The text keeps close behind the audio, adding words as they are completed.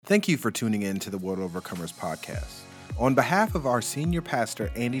Thank you for tuning in to the World Overcomers podcast. On behalf of our senior pastor,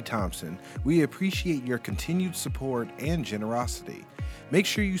 Andy Thompson, we appreciate your continued support and generosity. Make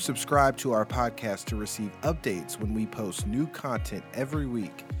sure you subscribe to our podcast to receive updates when we post new content every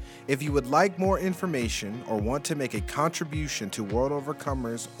week. If you would like more information or want to make a contribution to World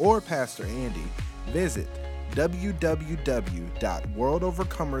Overcomers or Pastor Andy, visit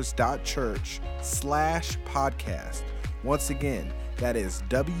www.worldovercomers.church/podcast. Once again, that is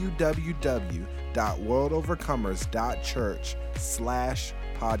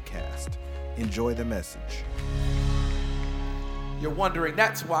www.worldovercomers.church/podcast. Enjoy the message. You're wondering,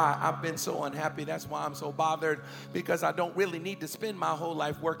 that's why I've been so unhappy. That's why I'm so bothered, because I don't really need to spend my whole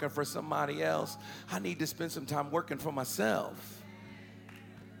life working for somebody else. I need to spend some time working for myself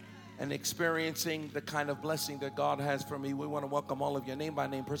and experiencing the kind of blessing that God has for me. We want to welcome all of you, name by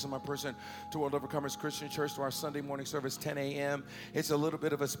name, person by person, to World Overcomers Christian Church, to our Sunday morning service, 10 a.m. It's a little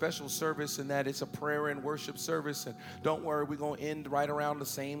bit of a special service in that it's a prayer and worship service. And don't worry, we're going to end right around the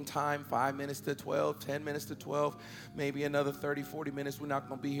same time, 5 minutes to 12, 10 minutes to 12, maybe another 30, 40 minutes. We're not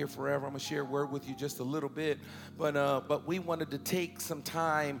going to be here forever. I'm going to share a word with you just a little bit. But we wanted to take some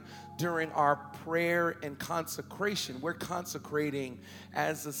time during our prayer and consecration. We're consecrating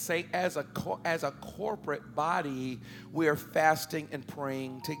as a corporate body. We're fasting and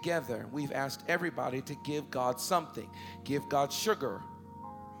praying together. We've asked everybody to give God something. Give God sugar.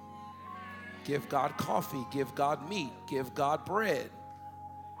 Give God coffee. Give God meat. Give God bread.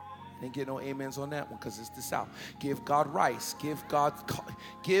 Didn't get no amens on that one because it's the South. Give God rice. Give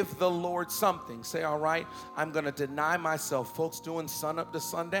the Lord something. Say, all right, I'm going to deny myself. Folks doing sun up to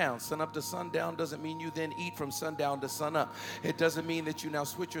sundown. Sun up to sundown doesn't mean you then eat from sundown to sun up. It doesn't mean that you now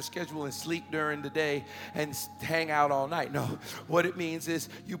switch your schedule and sleep during the day and hang out all night. No, what it means is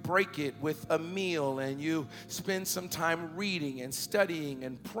you break it with a meal and you spend some time reading and studying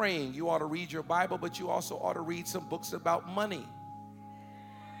and praying. You ought to read your Bible, but you also ought to read some books about money.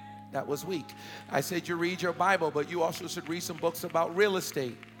 That was weak. I said you read your Bible, but you also should read some books about real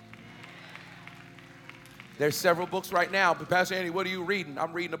estate. There's several books right now. But Pastor Andy, what are you reading?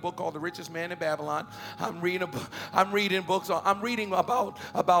 I'm reading a book called The Richest Man in Babylon. I'm reading about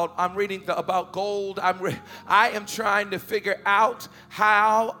gold. I am trying to figure out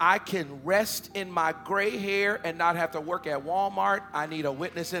how I can rest in my gray hair and not have to work at Walmart. I need a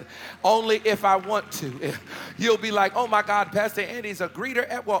witness, and only if I want to. You'll be like, oh my God, Pastor Andy's a greeter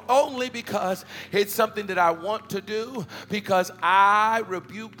at well, only because it's something that I want to do, because I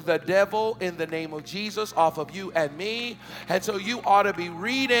rebuke the devil in the name of Jesus off of you and me. And so you ought to be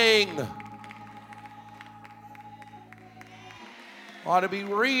reading. You ought to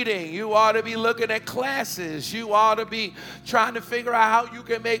be looking at classes. You ought to be trying to figure out how you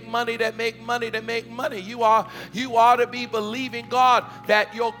can make money to make money. You ought to be believing God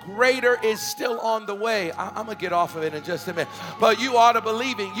that your greater is still on the way. I'm going to get off of it in just a minute. But you ought to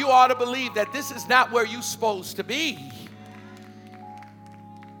believe that this is not where you're supposed to be.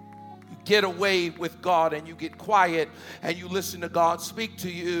 Get away with God and you get quiet and you listen to God speak to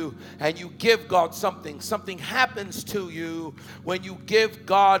you and you give God something. Something happens to you when you give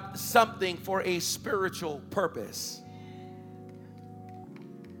God something for a spiritual purpose.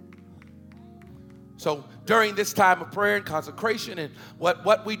 So during this time of prayer and consecration, and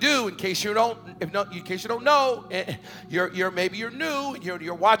what we do, in case you don't know, maybe you're new,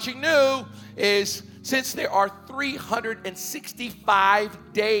 you're watching new, is since there are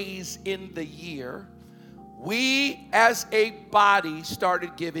 365 days in the year, we as a body started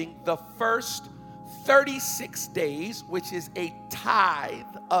giving the first 36 days, which is a tithe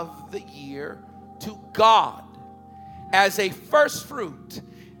of the year, to God as a first fruit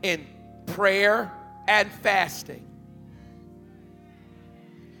in prayer and fasting.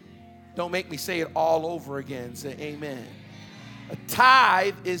 Don't make me say it all over again. Say amen. A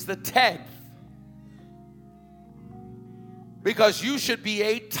tithe is the tenth. Because you should be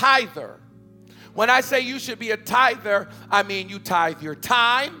a tither. When I say you should be a tither, I mean you tithe your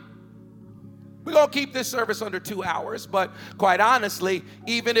time. We're going to keep this service under 2 hours, but quite honestly,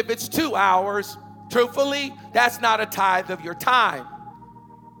 even if it's 2 hours, truthfully, that's not a tithe of your time.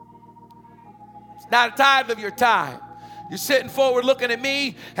 It's not a tithe of your time. You're sitting forward looking at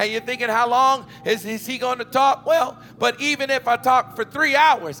me and you're thinking, how long is he going to talk? Well, but even if I talk for 3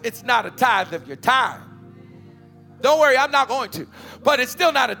 hours, it's not a tithe of your time. Don't worry, I'm not going to. But it's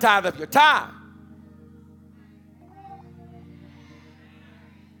still not a tithe of your time.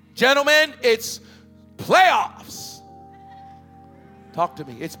 Gentlemen, it's playoffs. Talk to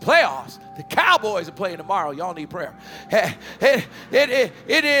me. It's playoffs. The Cowboys are playing tomorrow. Y'all need prayer. It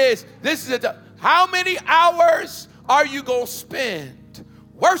is. How many hours are you going to spend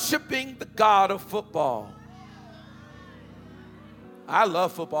worshiping the God of football. I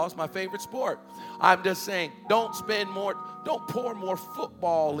love football. It's my favorite sport. I'm just saying, don't pour more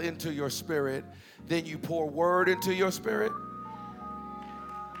football into your spirit than you pour word into your spirit.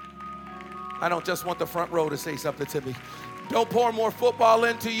 I don't just want the front row to say something to me. Don't pour more football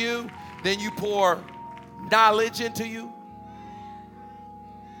into you than you pour knowledge into you.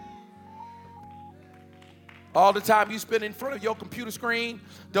 All the time you spend in front of your computer screen,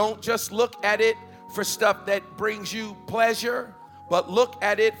 don't just look at it for stuff that brings you pleasure, but look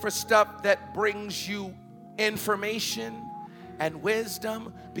at it for stuff that brings you information and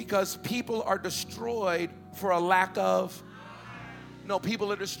wisdom, because people are destroyed for a lack of. No,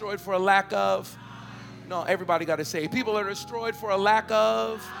 people are destroyed for a lack of. No, everybody got to say, people are destroyed for a lack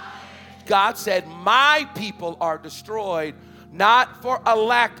of. God said, my people are destroyed not for a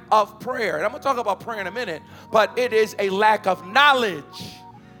lack of prayer. And I'm going to talk about prayer in a minute, but it is a lack of knowledge,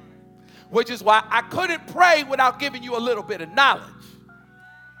 which is why I couldn't pray without giving you a little bit of knowledge.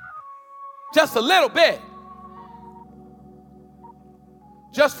 Just a little bit.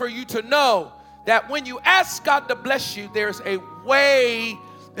 Just for you to know that when you ask God to bless you, there's a way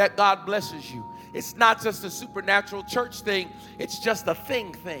that God blesses you. It's not just a supernatural church thing. It's just a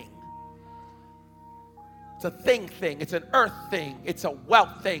thing. It's a thing. It's an earth thing. It's a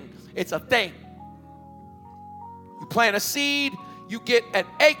wealth thing. It's a thing. You plant a seed, you get an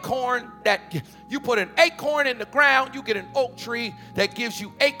acorn you put an acorn in the ground, you get an oak tree that gives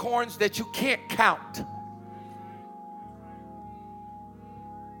you acorns that you can't count.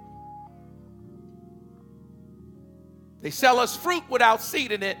 They sell us fruit without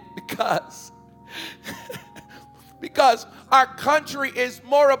seed in it because our country is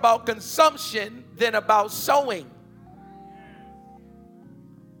more about consumption than about sowing.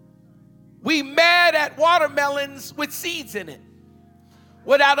 We mad at watermelons with seeds in it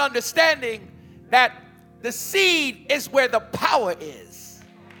without understanding that the seed is where the power is.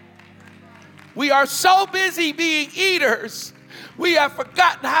 We are so busy being eaters, we have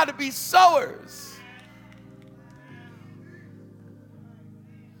forgotten how to be sowers.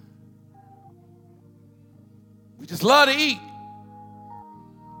 We just love to eat.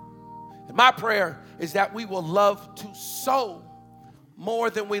 And my prayer is that we will love to sow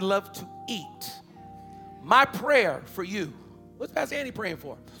more than we love to eat. My prayer for you, what's Pastor Andy praying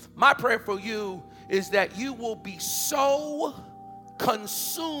for? My prayer for you is that you will be so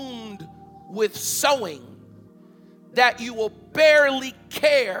consumed with sowing that you will barely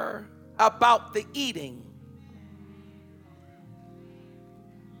care about the eating.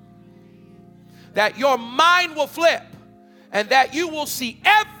 That your mind will flip and that you will see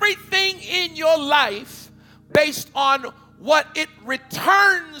everything in your life based on what it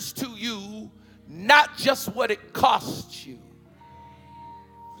returns to you, not just what it costs you.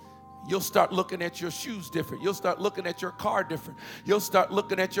 You'll start looking at your shoes different. You'll start looking at your car different. You'll start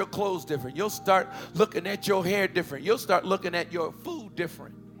looking at your clothes different. You'll start looking at your hair different. You'll start looking at your food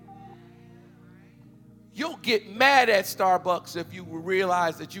different. You'll get mad at Starbucks if you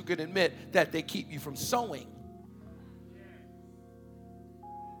realize that you can admit that they keep you from sowing.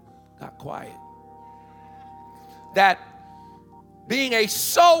 Got quiet. That being a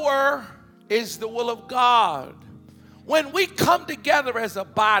sower is the will of God. When we come together as a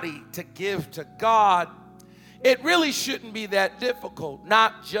body to give to God, it really shouldn't be that difficult.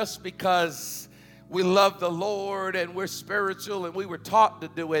 Not just because we love the Lord and we're spiritual and we were taught to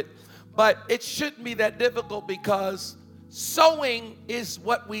do it, but it shouldn't be that difficult because sowing is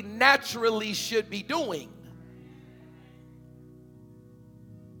what we naturally should be doing.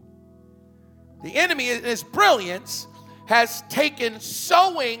 The enemy, in his brilliance, has taken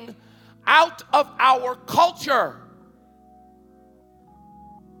sowing out of our culture.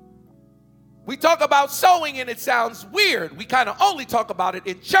 We talk about sowing and it sounds weird. We kind of only talk about it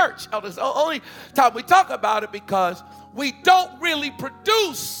in church. It's the only time we talk about it because we don't really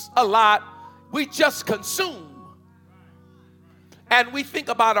produce a lot. We just consume. And we think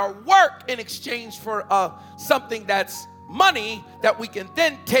about our work in exchange for something that's money that we can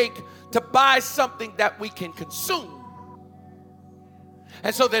then take to buy something that we can consume.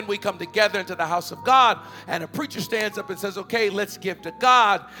 And so then we come together into the house of God and a preacher stands up and says, okay, let's give to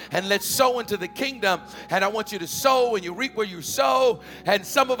God and let's sow into the kingdom. And I want you to sow and you reap where you sow. And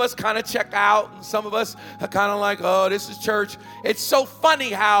some of us kind of check out and some of us are kind of like, oh, this is church. It's so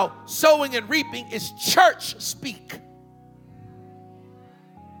funny how sowing and reaping is church speak.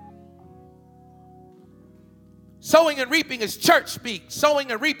 Sowing and reaping is church speak.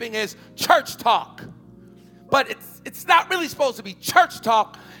 Sowing and reaping is church talk. But it's not really supposed to be church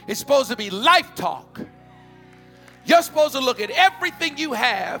talk. It's supposed to be life talk. You're supposed to look at everything you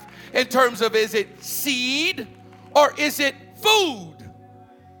have in terms of, is it seed or is it food?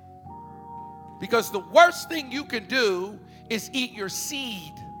 Because the worst thing you can do is eat your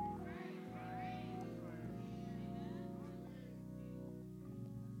seed.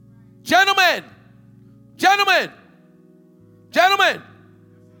 Gentlemen, tell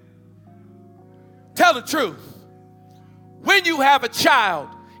the truth. When you have a child,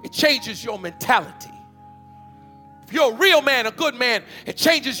 it changes your mentality. If you're a real man, a good man, it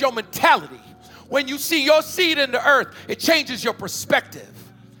changes your mentality. When you see your seed in the earth, it changes your perspective.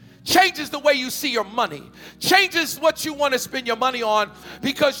 Changes the way you see your money. Changes what you want to spend your money on,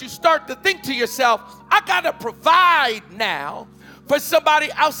 because you start to think to yourself, I got to provide now for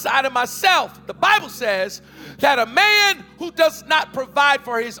somebody outside of myself. The Bible says that a man who does not provide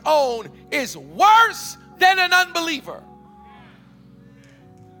for his own is worse than an unbeliever.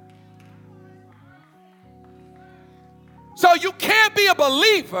 So you can't be a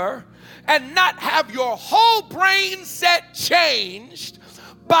believer and not have your whole brain set changed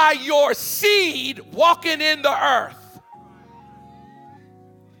by your seed walking in the earth.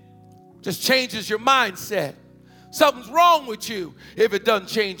 Just changes your mindset. Something's wrong with you if it doesn't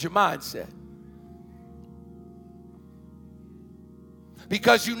change your mindset.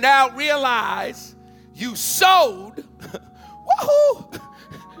 Because you now realize you sowed. Woohoo!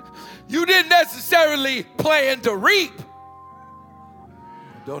 You didn't necessarily plan to reap.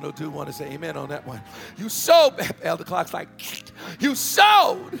 Don't know do want to say amen on that one. You sowed. Elder Clock's like, you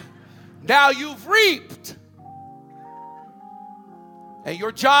sowed. Now you've reaped. And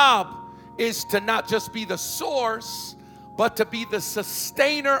your job is to not just be the source, but to be the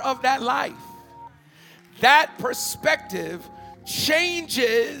sustainer of that life. That perspective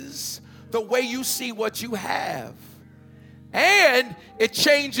changes the way you see what you have. And it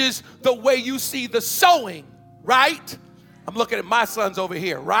changes the way you see the sowing, right? I'm looking at my sons over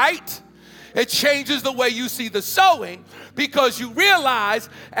here, right? It changes the way you see the sowing, because you realize,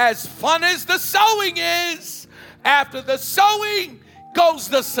 as fun as the sowing is, after the sowing goes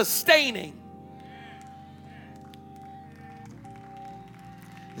the sustaining.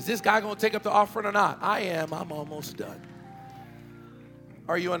 Is this guy going to take up the offering or not? I am. I'm almost done.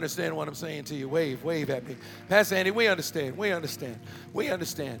 Are you understanding what I'm saying to you? Wave at me. Pastor Andy, we understand.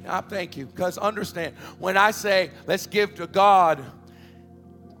 I thank you, because understand, when I say let's give to God,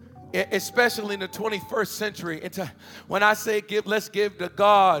 especially in the 21st century, when I say let's give to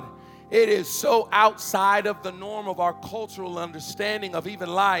God, it is so outside of the norm of our cultural understanding of even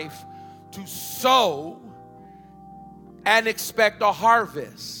life to sow and expect a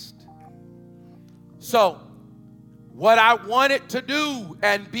harvest. So, what I want it to do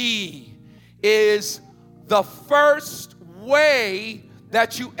and be is the first way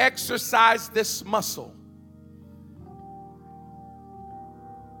that you exercise this muscle.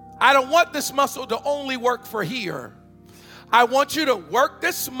 I don't want this muscle to only work for here. I want you to work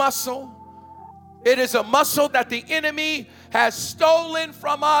this muscle. It is a muscle that the enemy has stolen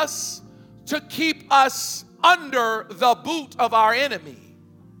from us to keep us under the boot of our enemy.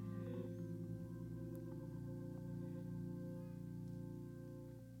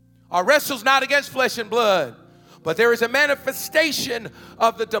 Our wrestle's not against flesh and blood, but there is a manifestation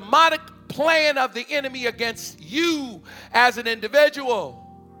of the demonic plan of the enemy against you as an individual.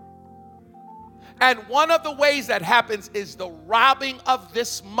 And one of the ways that happens is the robbing of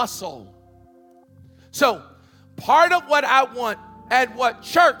this muscle. So, part of what I want and what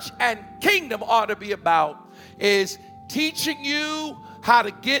church and kingdom ought to be about is teaching you how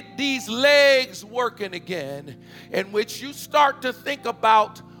to get these legs working again, in which you start to think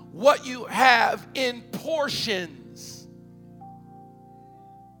about what you have in portions.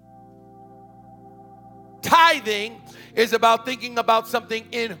 Tithing is about thinking about something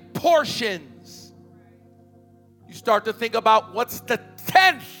in portions. You start to think about what's the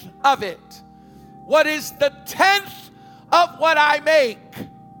 10th of it. What is the 10th of what I make?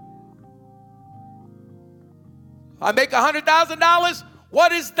 I make $100,000.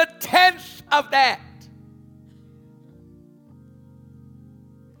 What is the 10th of that?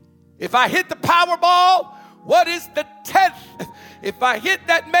 If I hit the Powerball, what is the 10th? If I hit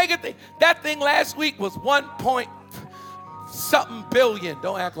that mega thing, that thing last week was 1.something billion.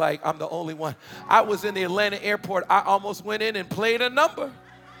 Don't act like I'm the only one. I was in the Atlanta airport. I almost went in and played a number.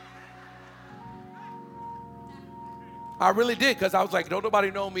 I really did, because I was like, don't nobody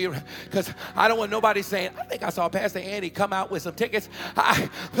know me, because I don't want nobody saying, I think I saw Pastor Andy come out with some tickets.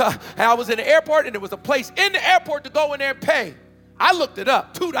 And I was in the airport, and there was a place in the airport to go in there and pay. I looked it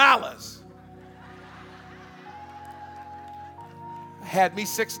up, $2. Had me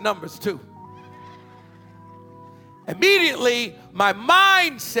 6 numbers too. Immediately, my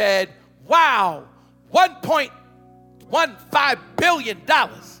mind said, wow, $1.15 billion.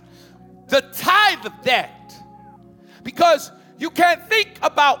 The tithe of that. Because you can't think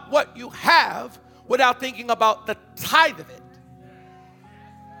about what you have without thinking about the tithe of it.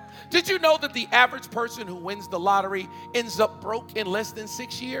 Did you know that the average person who wins the lottery ends up broke in less than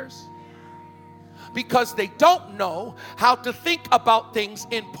 6 years? Because they don't know how to think about things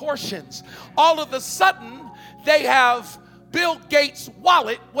in portions. All of a sudden, they have Bill Gates'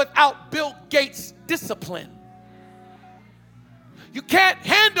 wallet without Bill Gates' discipline. You can't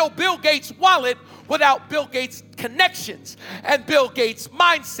handle Bill Gates' wallet without Bill Gates' connections and Bill Gates'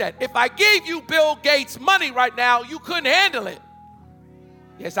 mindset. If I gave you Bill Gates' money right now, you couldn't handle it.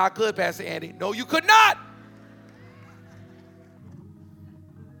 Yes, I could, Pastor Andy. No, you could not.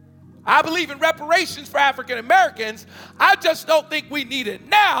 I believe in reparations for African Americans. I just don't think we need it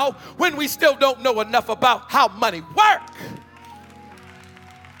now when we still don't know enough about how money works.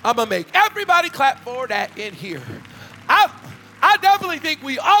 I'm going to make everybody clap for that in here. I definitely think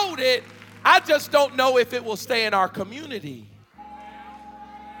we owed it. I just don't know if it will stay in our community.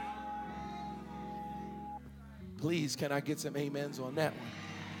 Please, can I get some amens on that one?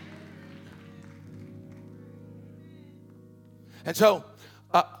 And so,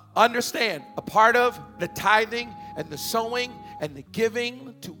 understand, a part of the tithing and the sowing and the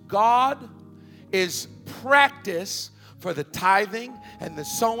giving to God is practice for the tithing and the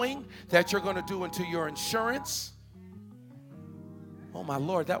sowing that you're going to do into your insurance. Oh my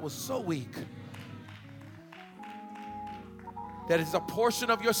Lord, that was so weak. That is a portion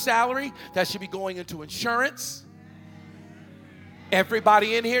of your salary that should be going into insurance.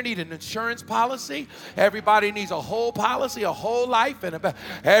 Everybody in here needs an insurance policy. Everybody needs a whole policy, a whole life. And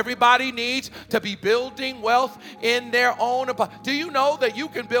everybody needs to be building wealth in their own. Do you know that you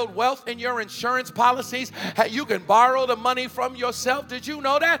can build wealth in your insurance policies? You can borrow the money from yourself. Did you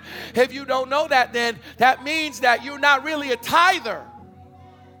know that? If you don't know that, then that means that you're not really a tither.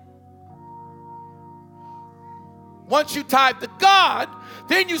 Once you tithe to God,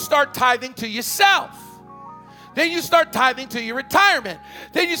 then you start tithing to yourself. Then you start tithing to your retirement.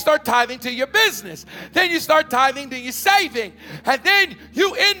 Then you start tithing to your business. Then you start tithing to your saving. And then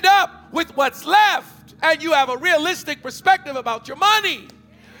you end up with what's left. And you have a realistic perspective about your money.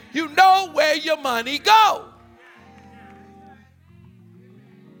 You know where your money goes.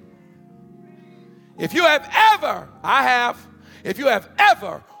 If you have ever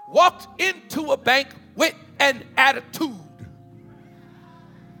walked into a bank with an attitude,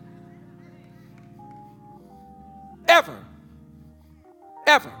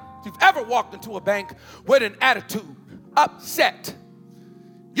 if you've ever walked into a bank with an attitude, upset,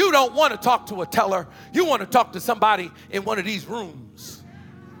 you don't want to talk to a teller. You want to talk to somebody in one of these rooms.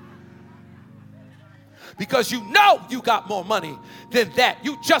 Because you know you got more money than that.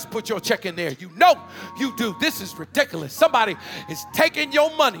 You just put your check in there. You know you do. This is ridiculous. Somebody is taking your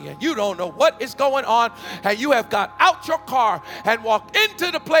money and you don't know what is going on. And you have got out your car and walked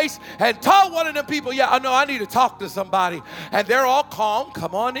into the place and told one of them people, yeah, I know I need to talk to somebody. And they're all calm.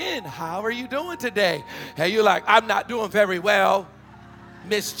 Come on in. How are you doing today? And you're like, I'm not doing very well,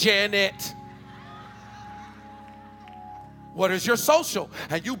 Miss Janet. What is your social?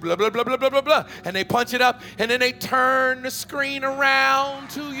 And you blah, blah, blah, blah, blah, blah, blah. And they punch it up, and then they turn the screen around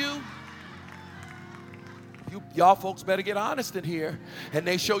to you. Y'all folks better get honest in here. And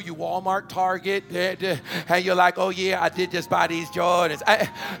they show you Walmart, Target, and you're like, oh yeah, I did just buy these Jordans.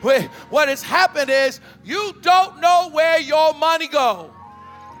 What has happened is you don't know where your money goes.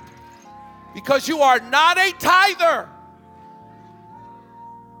 Because you are not a tither.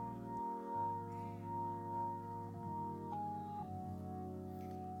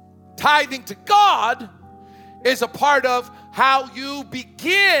 Tithing to God is a part of how you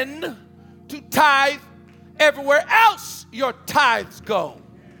begin to tithe everywhere else your tithes go.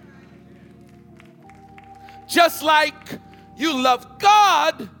 Just like you love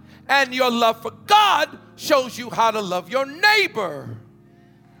God and your love for God shows you how to love your neighbor.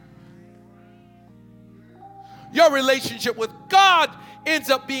 Your relationship with God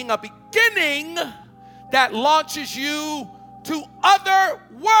ends up being a beginning that launches you to other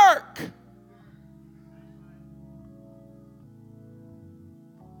work.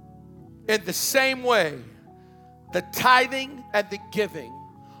 In the same way, the tithing and the giving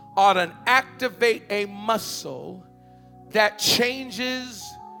ought to activate a muscle that changes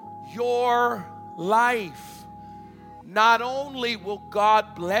your life. Not only will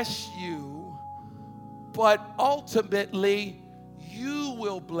God bless you, but ultimately you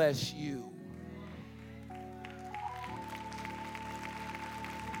will bless you.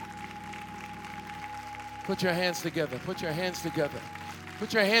 Put your hands together. Put your hands together.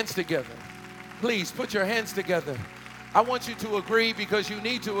 Put your hands together. Please put your hands together. I want you to agree because you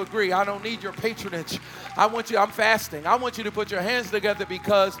need to agree. I don't need your patronage. I'm fasting. I want you to put your hands together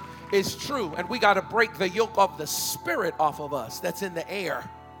because it's true. And we got to break the yoke of the spirit off of us that's in the air.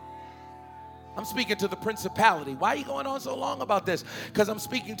 I'm speaking to the principality. Why are you going on so long about this? Because I'm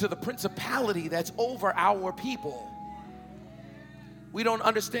speaking to the principality that's over our people. We don't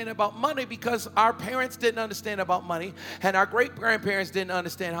understand about money because our parents didn't understand about money, and our great-grandparents didn't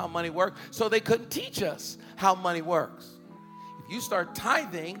understand how money worked, so they couldn't teach us how money works. If you start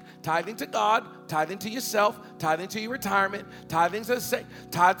tithing to God, tithing to yourself, tithing to your retirement, tithing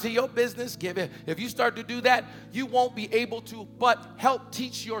to your business, give it. If you start to do that, you won't be able to but help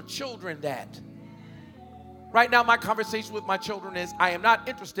teach your children that. Right now, my conversation with my children is I am not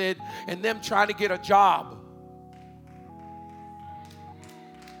interested in them trying to get a job.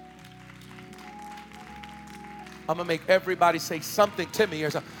 I'm going to make everybody say something to me or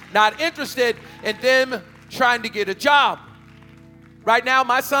something. Not interested in them trying to get a job. Right now,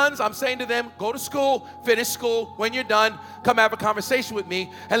 my sons, I'm saying to them, go to school, finish school. When you're done, come have a conversation with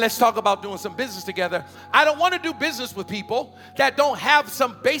me, and let's talk about doing some business together. I don't want to do business with people that don't have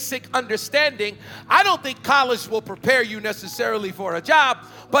some basic understanding. I don't think college will prepare you necessarily for a job,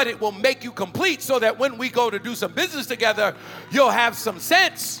 but it will make you complete so that when we go to do some business together, you'll have some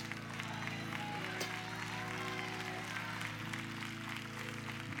sense.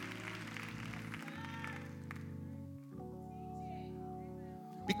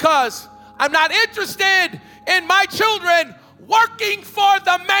 Because I'm not interested in my children working for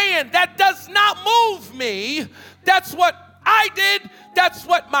the man. That does not move me. That's what I did. That's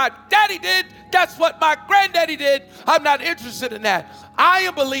what my daddy did. That's what my granddaddy did. I'm not interested in that. I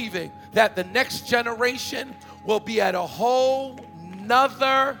am believing that the next generation will be at a whole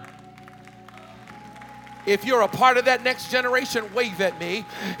nother. If you're a part of that next generation, wave at me.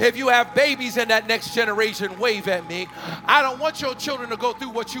 If you have babies in that next generation, wave at me. I don't want your children to go through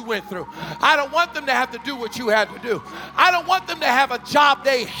what you went through. I don't want them to have to do what you had to do. I don't want them to have a job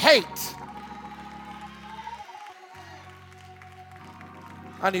they hate.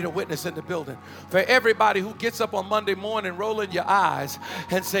 I need a witness in the building. For everybody who gets up on Monday morning rolling your eyes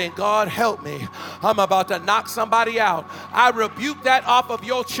and saying, God, help me. I'm about to knock somebody out. I rebuke that off of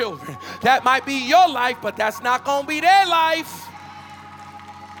your children. That might be your life, but that's not going to be their life.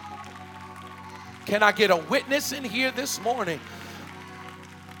 Can I get a witness in here this morning?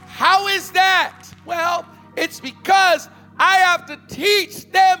 How is that? Well, it's because I have to teach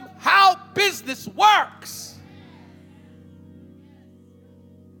them how business works.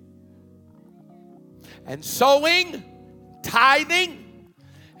 And sowing, tithing,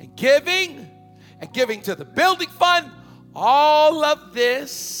 and giving to the building fund, all of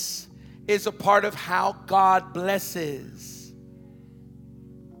this is a part of how God blesses.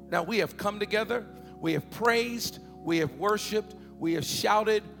 Now, we have come together, we have praised, we have worshiped, we have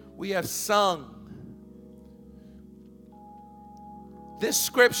shouted, we have sung. This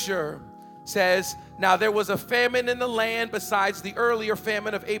scripture says, now there was a famine in the land besides the earlier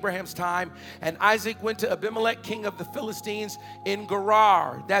famine of Abraham's time, and Isaac went to Abimelech, king of the Philistines, in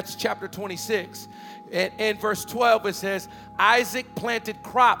Gerar. That's chapter 26. And in verse 12 it says, Isaac planted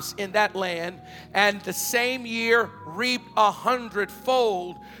crops in that land, and the same year reaped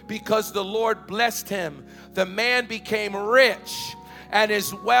 100-fold because the Lord blessed him. The man became rich, and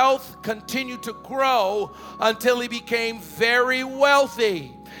his wealth continued to grow until he became very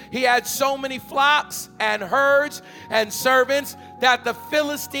wealthy. He had so many flocks and herds and servants that the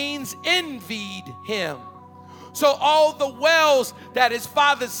Philistines envied him. So all the wells that his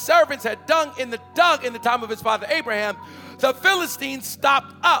father's servants had dug in the time of his father Abraham, the Philistines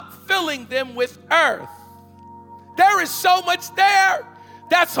stopped up, filling them with earth. There is so much there.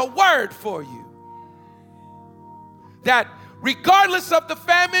 That's a word for you. That regardless of the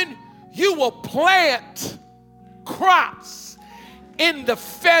famine, you will plant crops in the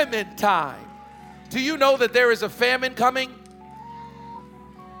famine time. Do you know that there is a famine coming?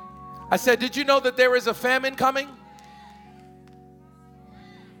 I said, did you know that there is a famine coming?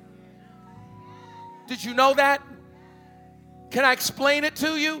 Did you know that? Can I explain it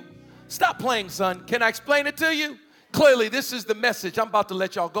to you? Stop playing, son. Can I explain it to you? Clearly, this is the message. I'm about to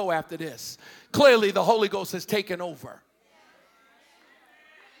let y'all go after this. Clearly, the Holy Ghost has taken over.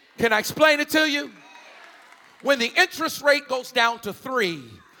 Can I explain it to you? When the interest rate goes down to 3,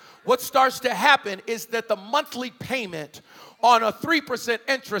 what starts to happen is that the monthly payment on a 3%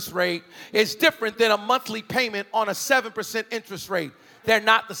 interest rate is different than a monthly payment on a 7% interest rate. They're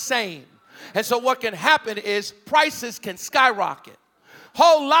not the same. And so what can happen is prices can skyrocket.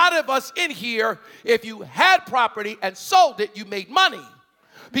 Whole lot of us in here, if you had property and sold it, you made money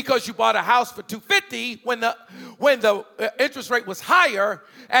because you bought a house for $250 when the interest rate was higher,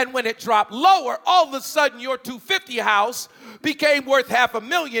 and when it dropped lower, all of a sudden your $250 house became worth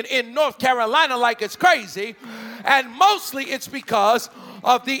 $500,000 in North Carolina like it's crazy, and mostly it's because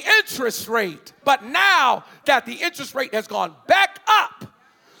of the interest rate. But now that the interest rate has gone back up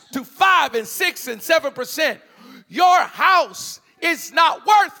to 5 and 6 and 7%, your house is not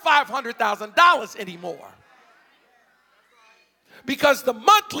worth $500,000 anymore. Because the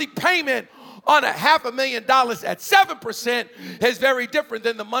monthly payment on $500,000 at 7% is very different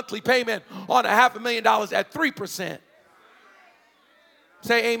than the monthly payment on $500,000 at 3%.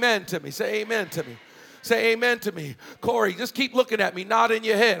 Say amen to me. Say amen to me. Say amen to me. Corey, just keep looking at me, nodding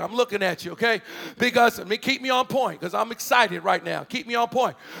your head. I'm looking at you, okay? Because, keep me on point, because I'm excited right now. Keep me on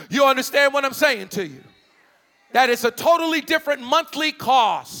point. You understand what I'm saying to you? That it's a totally different monthly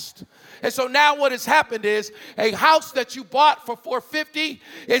cost. And so now what has happened is a house that you bought for $450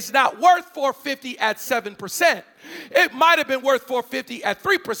 is not worth $450 at 7%. It might have been worth $450 at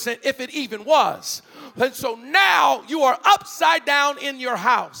 3% if it even was. And so now you are upside down in your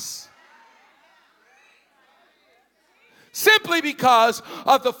house. Simply because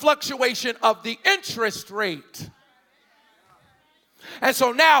of the fluctuation of the interest rate. And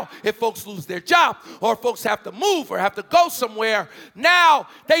so now, if folks lose their job, or folks have to move or have to go somewhere, now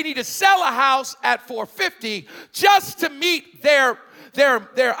they need to sell a house at $450 just to meet their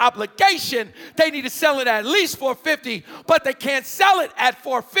obligation. They need to sell it at least $450, but they can't sell it at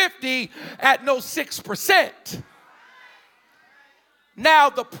 $450 at no 6%. Now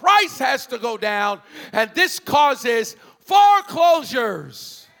the price has to go down, and this causes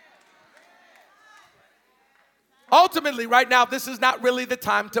foreclosures. Ultimately, right now, this is not really the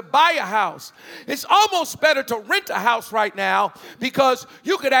time to buy a house. It's almost better to rent a house right now, because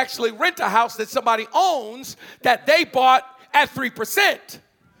you could actually rent a house that somebody owns that they bought at 3%.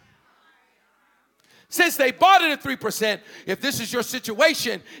 Since they bought it at 3%, if this is your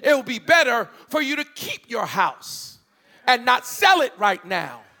situation, it will be better for you to keep your house and not sell it right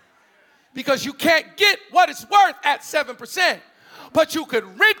now, because you can't get what it's worth at 7%. But you could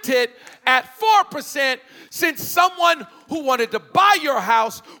rent it at 4%, since someone who wanted to buy your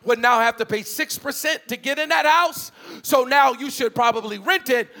house would now have to pay 6% to get in that house. So now you should probably rent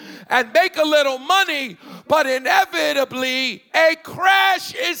it and make a little money, but inevitably a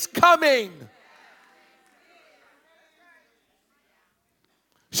crash is coming.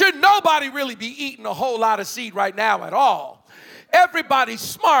 Should nobody really be eating a whole lot of seed right now at all? Everybody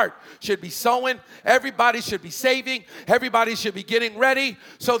smart should be sowing. Everybody should be saving. Everybody should be getting ready,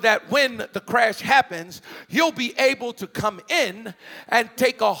 so that when the crash happens, you'll be able to come in and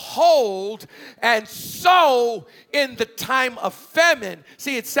take a hold and sow in the time of famine.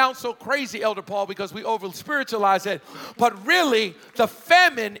 See, it sounds so crazy, Elder Paul, because we over-spiritualize it. But really, the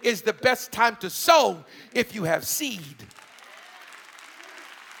famine is the best time to sow if you have seed.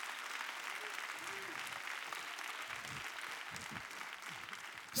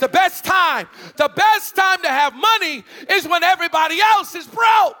 It's the best time. The best time to have money is when everybody else is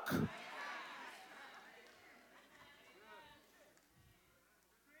broke.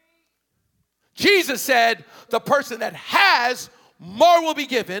 Jesus said, the person that has, more will be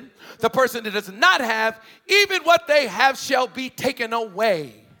given. The person that does not have, even what they have shall be taken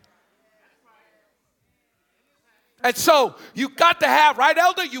away. And so you got to have, right,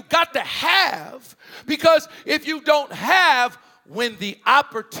 Elder? You got to have, because if you don't have, when the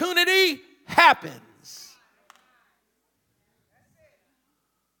opportunity happens,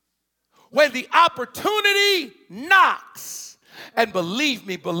 when the opportunity knocks, and believe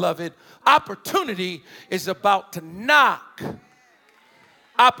me, beloved, opportunity is about to knock.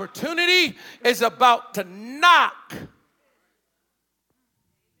 Opportunity is about to knock.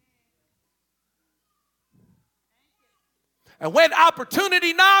 And when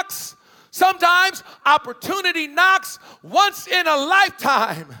opportunity knocks, sometimes opportunity knocks once in a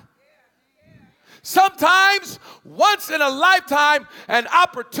lifetime. Sometimes once in a lifetime an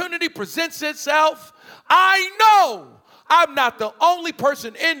opportunity presents itself. I know I'm not the only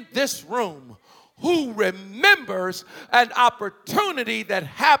person in this room who remembers an opportunity that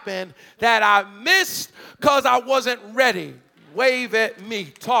happened that I missed because I wasn't ready. Wave at me.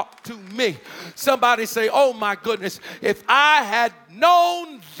 Talk to me. Somebody say, oh my goodness, if I had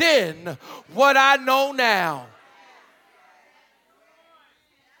known then what I know now.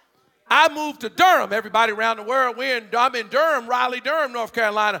 I moved to Durham. Everybody around the world, I'm in Durham, Raleigh, Durham, North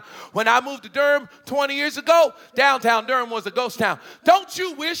Carolina. When I moved to Durham 20 years ago, downtown Durham was a ghost town. Don't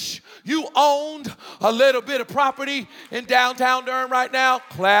you wish you owned a little bit of property in downtown Durham right now?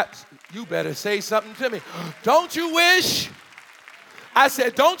 Claps. You better say something to me. Don't you wish? I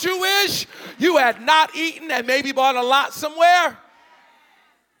said, don't you wish you had not eaten and maybe bought a lot somewhere?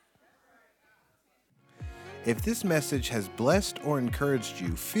 If this message has blessed or encouraged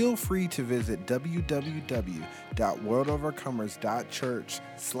you, feel free to visit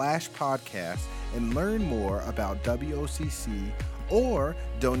www.worldovercomers.church/podcast and learn more about WOCC or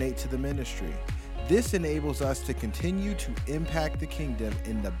donate to the ministry. This enables us to continue to impact the kingdom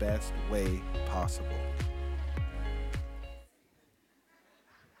in the best way possible.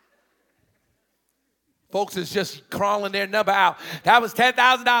 Folks is just crawling their number out. That was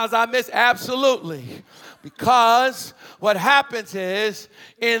 $10,000 I missed? Absolutely. Because what happens is,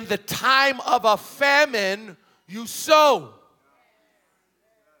 in the time of a famine, you sow.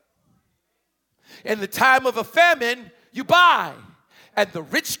 In the time of a famine, you buy. And the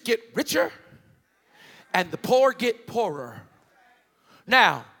rich get richer, and the poor get poorer.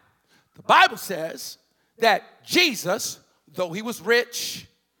 Now, the Bible says that Jesus, though he was rich,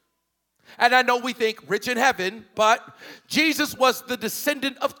 and I know we think rich in heaven, but Jesus was the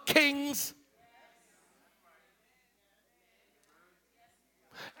descendant of kings.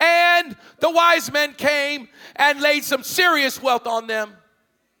 And the wise men came and laid some serious wealth on them.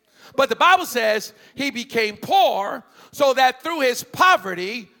 But the Bible says he became poor so that through his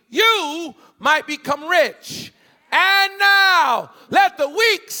poverty, you might become rich. And now, let the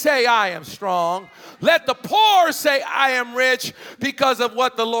weak say, I am strong. Let the poor say, I am rich, because of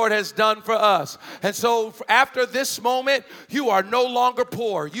what the Lord has done for us. And so after this moment, you are no longer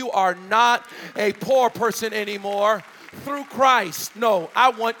poor. You are not a poor person anymore through Christ. No, I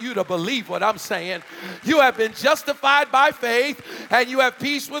want you to believe what I'm saying. You have been justified by faith, and you have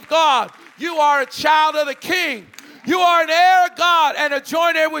peace with God. You are a child of the King. You are an heir of God and a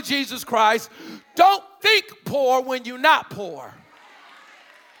joint heir with Jesus Christ. Don't think poor when you're not poor.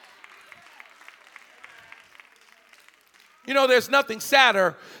 You know, there's nothing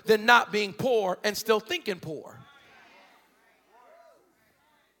sadder than not being poor and still thinking poor.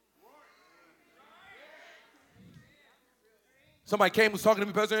 Somebody came, was talking to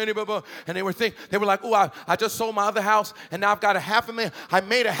me, Pastor Andy, blah, blah, and they were like, oh, I just sold my other house, and now I've got $500,000. I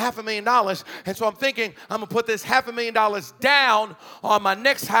made $500,000, and so I'm thinking I'm going to put this $500,000 down on my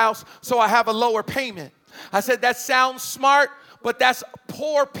next house so I have a lower payment. I said, that sounds smart, but that's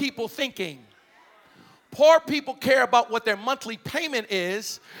poor people thinking. Poor people care about what their monthly payment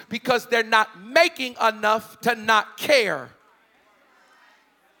is because they're not making enough to not care.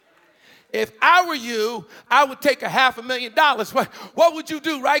 If I were you, I would take $500,000. What would you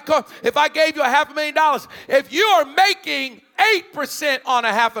do, right? If I gave you $500,000, if you are making 8% on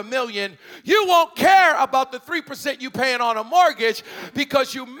 $500,000, you won't care about the 3% you're paying on a mortgage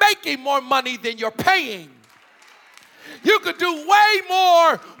because you're making more money than you're paying. You could do way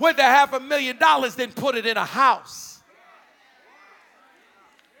more with $500,000 than put it in a house.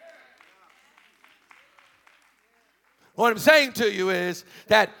 What I'm saying to you is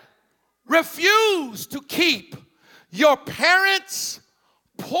that refuse to keep your parents'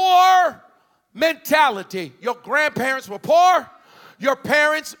 poor mentality. Your grandparents were poor. Your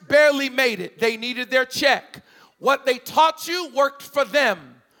parents barely made it. They needed their check. What they taught you worked for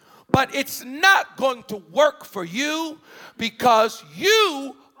them. But it's not going to work for you because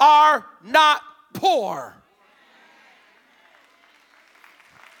you are not poor.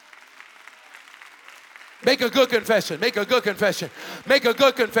 Make a good confession. Make a good confession. Make a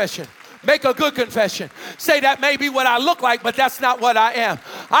good confession. Make a good confession. Say, that may be what I look like, but that's not what I am.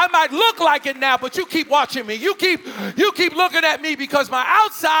 I might look like it now, but you keep watching me. You keep looking at me because my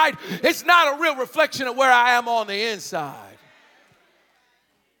outside is not a real reflection of where I am on the inside.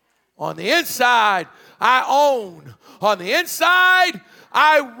 On the inside, I own. On the inside,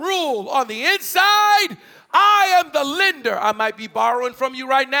 I rule. On the inside, I am the lender. I might be borrowing from you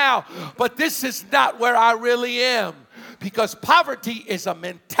right now, but this is not where I really am, because poverty is a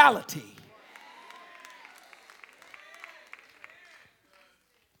mentality.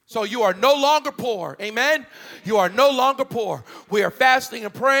 So you are no longer poor. Amen? You are no longer poor. We are fasting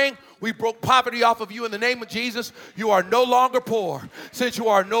and praying. We broke poverty off of you in the name of Jesus. You are no longer poor. Since you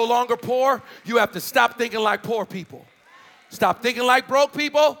are no longer poor, you have to stop thinking like poor people. Stop thinking like broke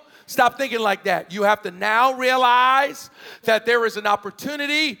people. Stop thinking like that. You have to now realize that there is an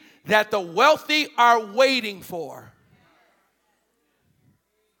opportunity that the wealthy are waiting for.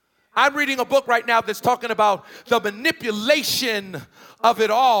 I'm reading a book right now that's talking about the manipulation of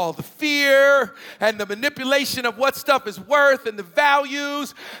it all, the fear and the manipulation of what stuff is worth and the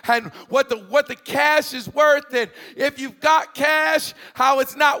values and what the cash is worth, and if you've got cash, how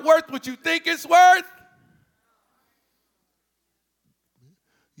it's not worth what you think it's worth.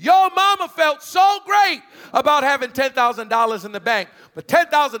 Your mama felt so great about having $10,000 in the bank, but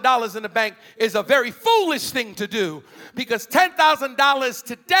 $10,000 in the bank is a very foolish thing to do, because $10,000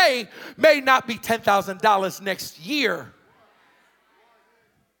 today may not be $10,000 next year.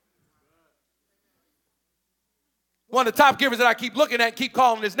 One of the top givers that I keep looking at and keep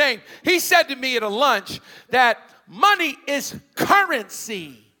calling his name, he said to me at a lunch that money is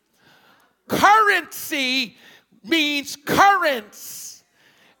currency. Currency means currents.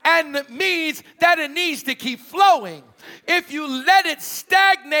 And it means that it needs to keep flowing. If you let it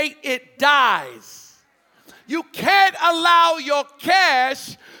stagnate, it dies. You can't allow your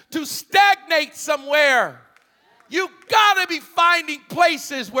cash to stagnate somewhere. You gotta be finding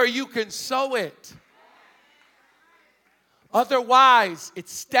places where you can sow it. Otherwise, it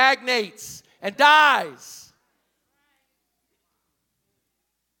stagnates and dies.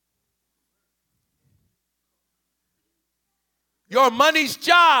 Your money's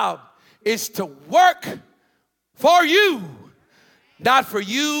job is to work for you, not for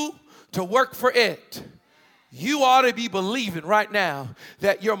you to work for it. You ought to be believing right now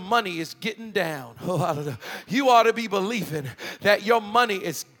that your money is getting down. You ought to be believing that your money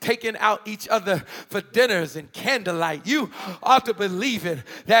is taking out each other for dinners and candlelight. You ought to believe it,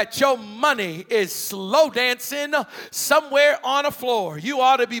 that your money is slow dancing somewhere on a floor. You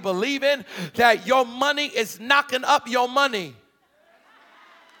ought to be believing that your money is knocking up your money.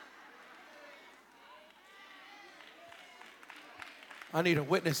 I need a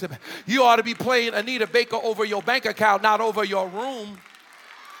witness. You ought to be playing Anita Baker over your bank account, not over your room.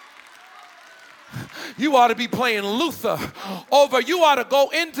 You ought to be playing Luther over. You ought to go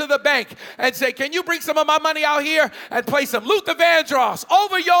into the bank and say, can you bring some of my money out here and play some Luther Vandross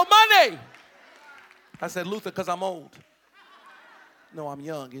over your money? I said Luther because I'm old. No, I'm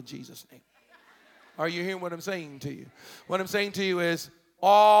young in Jesus' name. Are you hearing what I'm saying to you? What I'm saying to you is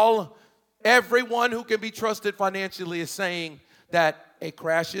everyone who can be trusted financially is saying that a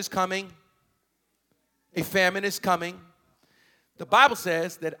crash is coming, a famine is coming. The Bible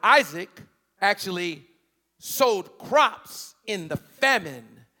says that Isaac actually sowed crops in the famine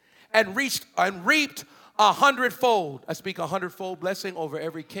and reaped 100-fold. I speak 100-fold blessing over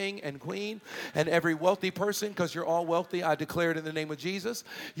every king and queen and every wealthy person, because you're all wealthy. I declare it in the name of Jesus.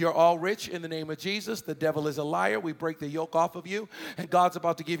 You're all rich in the name of Jesus. The devil is a liar. We break the yoke off of you, and God's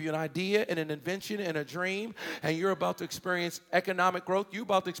about to give you an idea and an invention and a dream, and you're about to experience economic growth. You're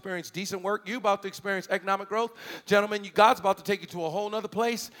about to experience decent work. You're about to experience economic growth. Gentlemen, God's about to take you to a whole nother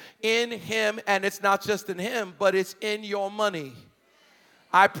place in Him, and it's not just in Him, but it's in your money.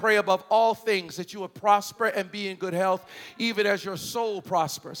 I pray above all things that you would prosper and be in good health, even as your soul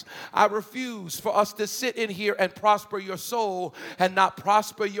prospers. I refuse for us to sit in here and prosper your soul and not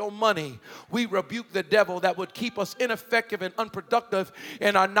prosper your money. We rebuke the devil that would keep us ineffective and unproductive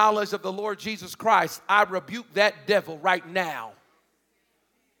in our knowledge of the Lord Jesus Christ. I rebuke that devil right now.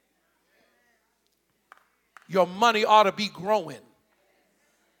 Your money ought to be growing.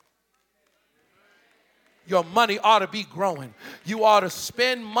 Your money ought to be growing. You ought to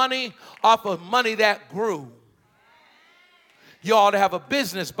spend money off of money that grew. You ought to have a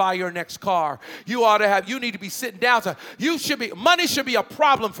business, buy your next car. You need to be sitting down. Money should be a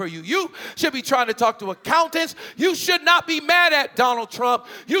problem for you. You should be trying to talk to accountants. You should not be mad at Donald Trump.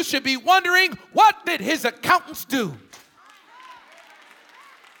 You should be wondering, what did his accountants do?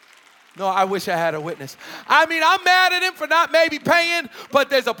 No, I wish I had a witness. I mean, I'm mad at him for not maybe paying, but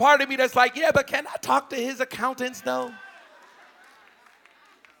there's a part of me that's like, yeah, but can I talk to his accountants though?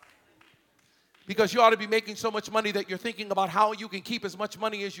 Because you ought to be making so much money that you're thinking about how you can keep as much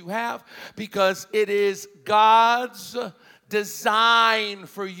money as you have, because it is God's design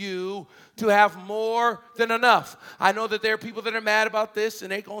for you to have more than enough. I know that there are people that are mad about this,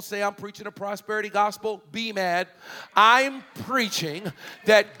 and they're going to say I'm preaching a prosperity gospel. Be mad. I'm preaching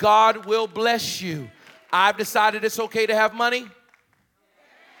that God will bless you. I've decided it's okay to have money.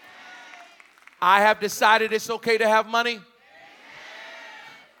 I have decided it's okay to have money.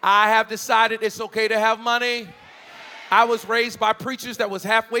 I have decided it's okay to have money. I was raised by preachers that was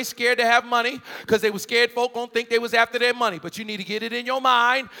halfway scared to have money because they were scared folk don't think they was after their money. But you need to get it in your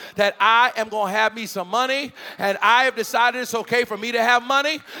mind that I am going to have me some money, and I have decided it's okay for me to have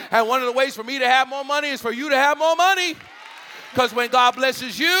money. And one of the ways for me to have more money is for you to have more money. Because when God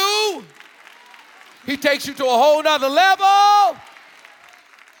blesses you, He takes you to a whole nother level.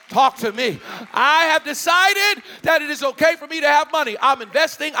 Talk to me. I have decided that it is okay for me to have money. I'm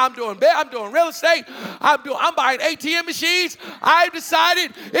investing. I'm doing real estate. I'm buying ATM machines. I've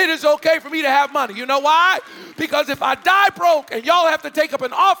decided it is okay for me to have money. You know why? Because if I die broke and y'all have to take up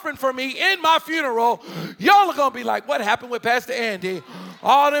an offering for me in my funeral, y'all are going to be like, what happened with Pastor Andy?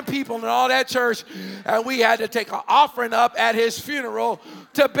 All them people and all that church, and we had to take an offering up at his funeral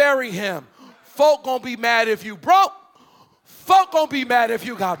to bury him. Folk gonna be mad if you broke. Folk gonna be mad if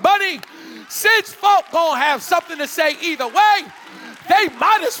you got money. Since folk gonna have something to say either way, they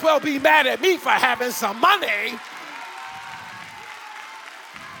might as well be mad at me for having some money.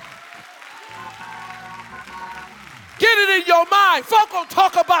 Get it in your mind. Folk gonna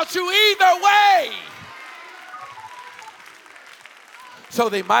talk about you either way. So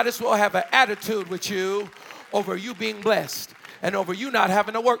they might as well have an attitude with you over you being blessed and over you not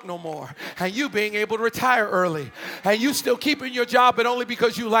having to work no more and you being able to retire early and you still keeping your job, but only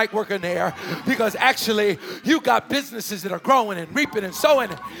because you like working there, because actually you got businesses that are growing and reaping and sowing.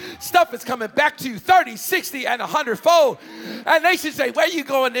 Stuff is coming back to you 30, 60, and 100-fold. And they should say, where you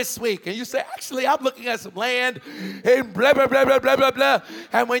going this week? And you say, actually, I'm looking at some land and blah, blah, blah, blah, blah, blah, blah.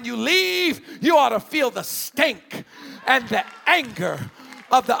 And when you leave, you ought to feel the stink and the anger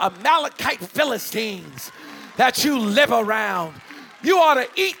of the Amalekite Philistines that you live around. You ought to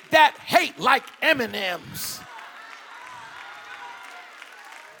eat that hate like M&Ms.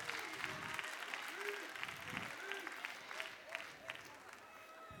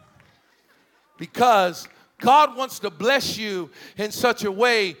 Because God wants to bless you in such a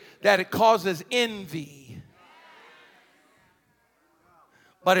way that it causes envy.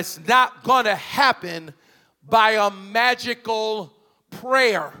 But it's not going to happen by a magical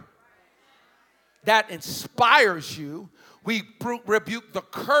prayer that inspires you. We rebuke the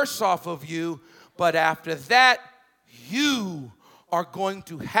curse off of you, but after that, you are going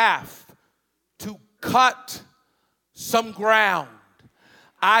to have to cut some ground.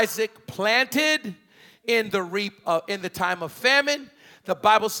 Isaac planted in the time of famine. The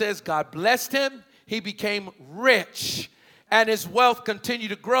Bible says God blessed him. He became rich, and his wealth continued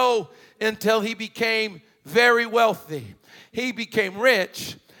to grow until he became very wealthy. He became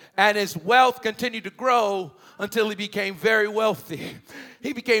rich, and his wealth continued to grow until he became very wealthy.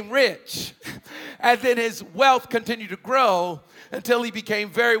 He became rich, and then his wealth continued to grow until he became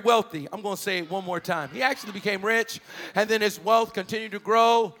very wealthy. I'm going to say it one more time. He actually became rich, and then his wealth continued to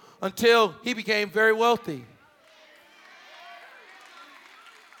grow until he became very wealthy.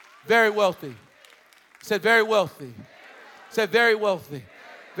 Very wealthy. I said very wealthy. I said very wealthy.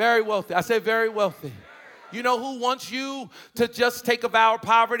 Very wealthy. I said very wealthy. You know who wants you to just take a vow of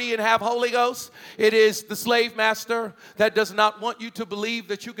poverty and have Holy Ghost? It is the slave master that does not want you to believe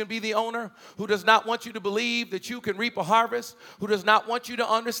that you can be the owner, who does not want you to believe that you can reap a harvest, who does not want you to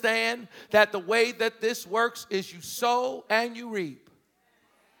understand that the way that this works is you sow and you reap.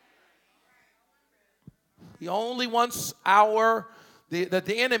 He only wants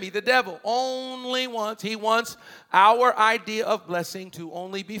the enemy, the devil, he wants our idea of blessing to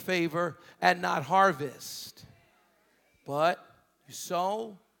only be favor and not harvest. But you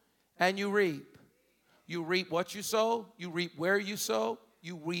sow and you reap. You reap what you sow. You reap where you sow.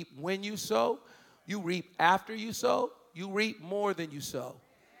 You reap when you sow. You reap after you sow. You reap more than you sow.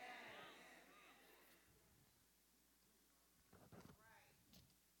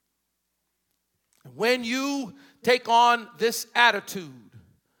 When you take on this attitude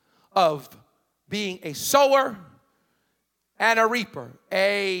of being a sower and a reaper,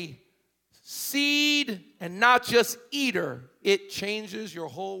 a seed and not just eater, it changes your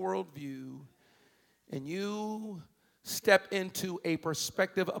whole worldview, and you step into a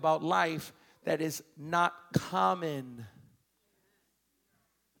perspective about life that is not common.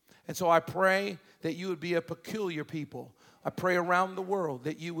 And so I pray that you would be a peculiar people. I pray around the world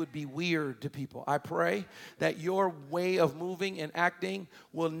that you would be weird to people. I pray that your way of moving and acting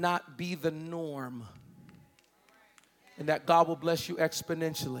will not be the norm, and that God will bless you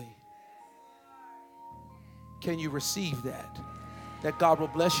exponentially. Can you receive that? That God will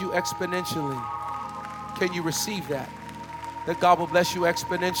bless you exponentially. Can you receive that? That God will bless you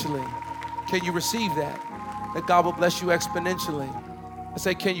exponentially. Can you receive that? That God will bless you exponentially. I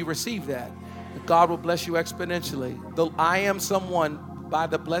say, can you receive that? That God will bless you exponentially. I am someone, by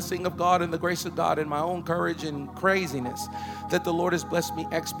the blessing of God and the grace of God and my own courage and craziness, that the Lord has blessed me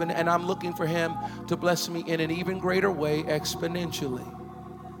exponentially, and I'm looking for him to bless me in an even greater way exponentially.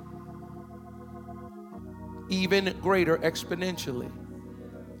 Even greater exponentially.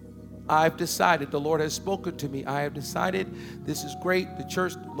 I've decided, the Lord has spoken to me. I have decided this is great. The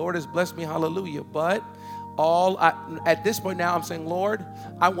church, the Lord has blessed me, hallelujah. But At this point now, I'm saying, Lord,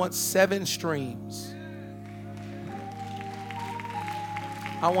 I want 7 streams.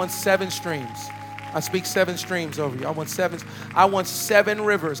 I want 7 streams. I speak 7 streams over you. I want 7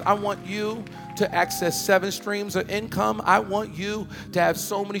 rivers. I want you to access 7 streams of income. I want you to have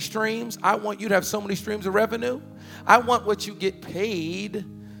so many streams. I want you to have so many streams of revenue. I want what you get paid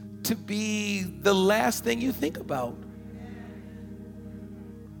to be the last thing you think about.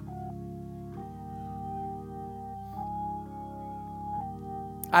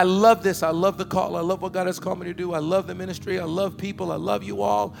 I love this. I love the call. I love what God has called me to do. I love the ministry. I love people. I love you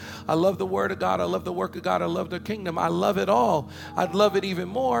all. I love the word of God. I love the work of God. I love the kingdom. I love it all. I'd love it even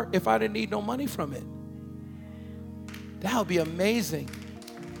more if I didn't need no money from it. That would be amazing.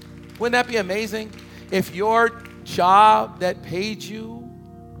 Wouldn't that be amazing if your job that paid you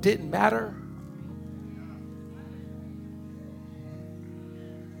didn't matter?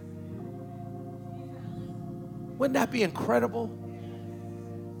 Wouldn't that be incredible?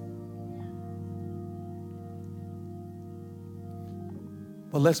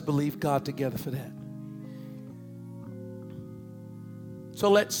 Well, let's believe God together for that. So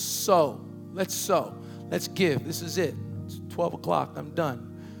let's sow. Let's sow. Let's give. This is it. It's 12 o'clock. I'm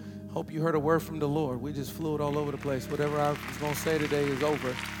done. Hope you heard a word from the Lord. We just flew it all over the place. Whatever I was going to say today is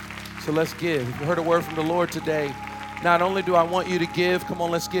over. So let's give. If you heard a word from the Lord today, not only do I want you to give, come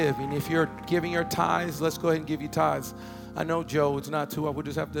on, let's give. And if you're giving your tithes, let's go ahead and give you tithes. I know, Joe, it's not too hard. We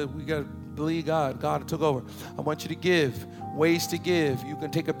got to believe God. God took over. I want you to give. Ways to give. You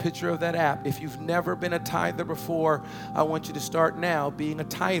can take a picture of that app. If you've never been a tither before, I want you to start now being a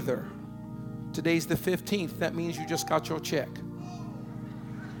tither. Today's the 15th. That means you just got your check.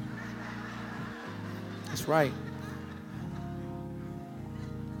 That's right.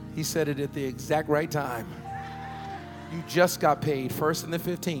 He said it at the exact right time. You just got paid, 1st and the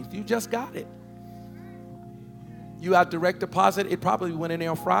 15th. You just got it. You got direct deposit. It probably went in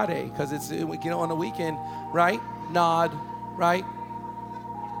there on Friday because on the weekend, right? Nod, right?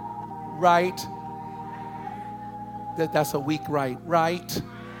 Right. That's a week, right? Right.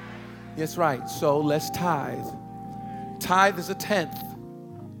 That's right. So let's tithe. Tithe is a 10th.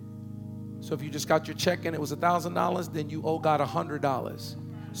 So if you just got your check and it was $1,000, then you owe God $100.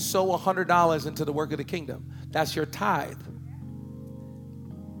 Sow $100 into the work of the kingdom. That's your tithe.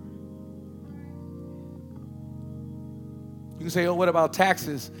 You can say, oh, what about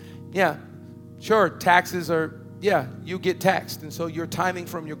taxes? Yeah, sure, taxes are, you get taxed. And so you're tithing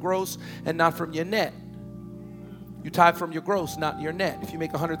from your gross and not from your net. You tithe from your gross, not your net. If you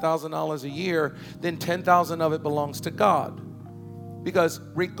make $100,000 a year, then $10,000 of it belongs to God. Because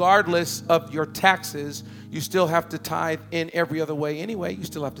regardless of your taxes, you still have to tithe in every other way anyway. You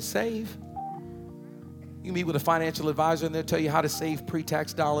still have to save. You can meet with a financial advisor and they'll tell you how to save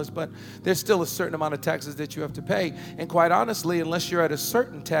pre-tax dollars, but there's still a certain amount of taxes that you have to pay. And quite honestly, unless you're at a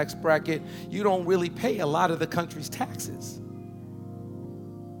certain tax bracket, you don't really pay a lot of the country's taxes.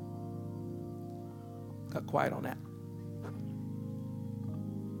 Got quiet on that.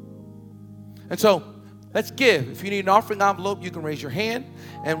 And so, let's give. If you need an offering envelope, you can raise your hand,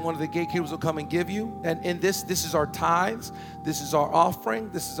 and one of the gatekeepers will come and give you. And in this is our tithes. This is our offering.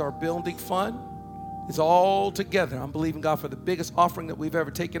 This is our building fund. It's all together. I'm believing God for the biggest offering that we've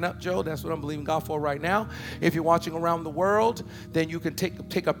ever taken up, Joe. That's what I'm believing God for right now. If you're watching around the world, then you can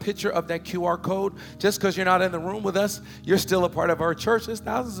take a picture of that QR code. Just because you're not in the room with us, you're still a part of our church. There's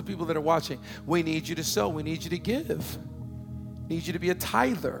thousands of people that are watching. We need you to sow. We need you to give. We need you to be a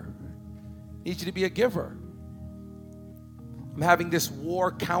tither. We need you to be a giver. I'm having this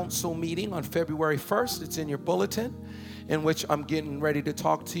War Council meeting on February 1st. It's in your bulletin, in which I'm getting ready to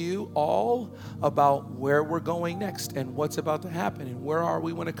talk to you all about where we're going next and what's about to happen and where are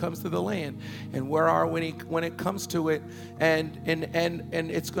we when it comes to the land and where are we when it comes to it. And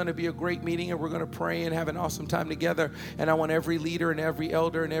it's going to be a great meeting, and we're going to pray and have an awesome time together. And I want every leader and every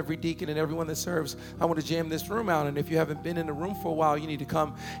elder and every deacon and everyone that serves, I want to jam this room out. And if you haven't been in the room for a while, you need to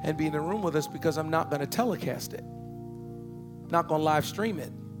come and be in the room with us, because I'm not going to telecast it. Not going to live stream it.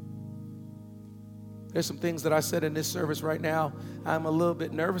 There's some things that I said in this service right now I'm a little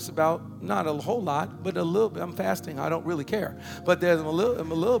bit nervous about. Not a whole lot, but a little bit. I'm fasting. I don't really care. But I'm a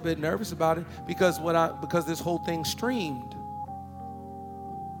little bit nervous about it because this whole thing streamed.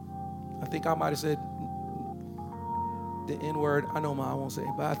 I think I might have said the N-word. I know I won't say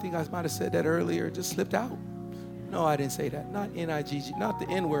it, but I think I might have said that earlier. It just slipped out. No, I didn't say that. Not N-I-G-G. Not the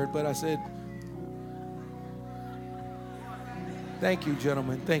N-word, but I said, thank you,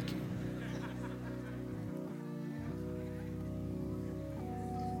 gentlemen. Thank you.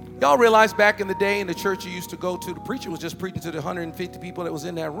 Y'all realize back in the day in the church you used to go to, the preacher was just preaching to the 150 people that was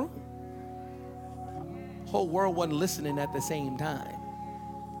in that room. Whole world wasn't listening at the same time.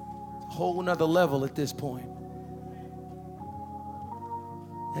 Whole nother level at this point.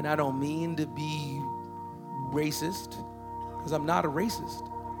 And I don't mean to be racist, because I'm not a racist.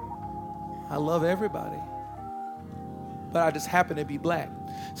 I love everybody. But I just happen to be black.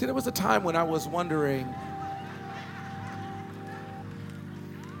 See, there was a time when I was wondering,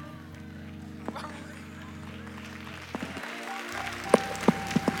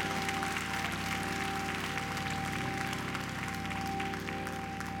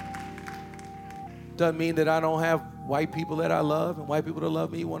 doesn't mean that I don't have white people that I love and white people that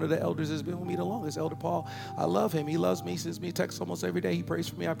love me. One of the elders has been with me the longest, Elder Paul. I love him. He loves me. He sends me a text almost every day. He prays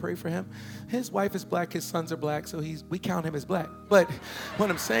for me. I pray for him. His wife is black. His sons are black, so we count him as black. But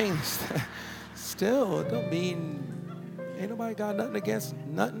what I'm saying is still, it don't mean ain't nobody got nothing against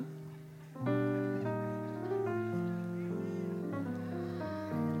nothing.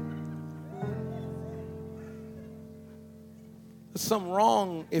 There's something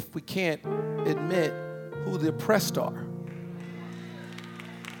wrong if we can't admit who the oppressed are.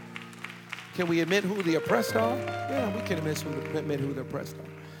 Can we admit who the oppressed are? Yeah, we can admit who the oppressed are.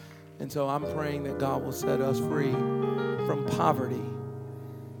 And so I'm praying that God will set us free from poverty.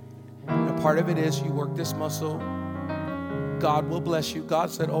 And part of it is you work this muscle, God will bless you. God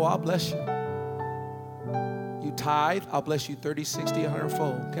said, oh, I'll bless you. You tithe, I'll bless you 30, 60,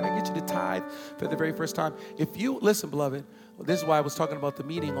 100-fold. Can I get you to tithe for the very first time? If you, listen, beloved, this is why I was talking about the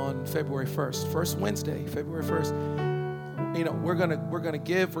meeting on February 1st. First Wednesday, February 1st. You know, we're gonna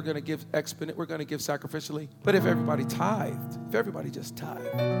give sacrificially. But if everybody tithed, if everybody just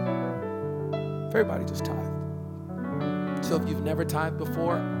tithed. So if you've never tithed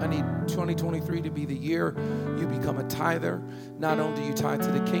before, I need 2023 to be the year you become a tither. Not only do you tithe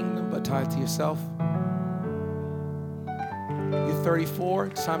to the kingdom, but tithe to yourself. You're 34,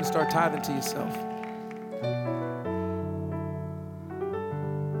 it's time to start tithing to yourself.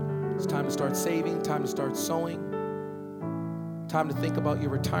 It's time to start saving, time to start sowing. Time to think about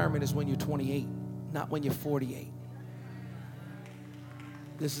your retirement is when you're 28, not when you're 48.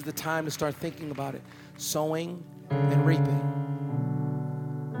 This is the time to start thinking about it. Sowing and reaping.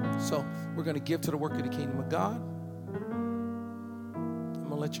 So we're going to give to the work of the kingdom of God. I'm going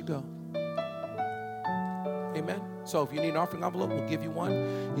to let you go. Amen. So if you need an offering envelope, we'll give you one.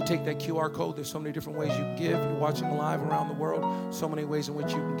 You take that QR code. There's so many different ways you can give. You're watching live around the world. So many ways in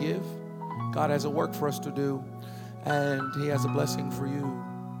which you can give. God has a work for us to do, and he has a blessing for you.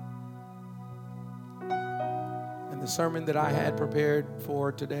 And the sermon that I had prepared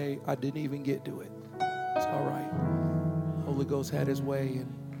for today, I didn't even get to it. It's all right. Holy Ghost had his way,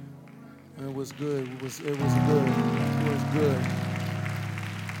 and it was good. It was good. It was good.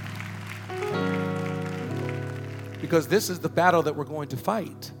 Because this is the battle that we're going to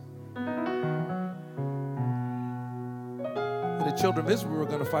fight. The children of Israel were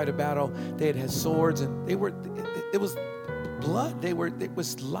going to fight a battle. They had swords, and it was blood. It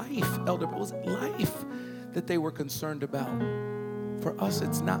was life, Elder. It was life that they were concerned about. For us,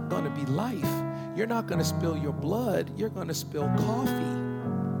 it's not going to be life. You're not going to spill your blood. You're going to spill coffee.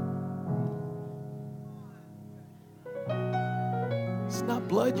 It's not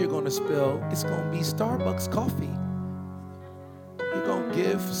blood you're going to spill. It's going to be Starbucks coffee. You're going to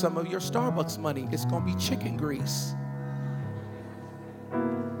give some of your Starbucks money. It's going to be chicken grease.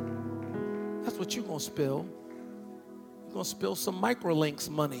 That's what you're going to spill. You're going to spill some Microlinks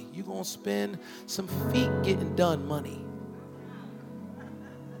money. You're going to spend some feet getting done money.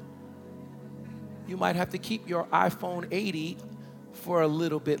 You might have to keep your iPhone 80 for a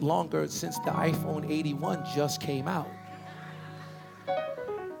little bit longer since the iPhone 81 just came out.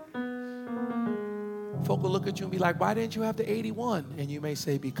 Folk will look at you and be like, why didn't you have the 81? And you may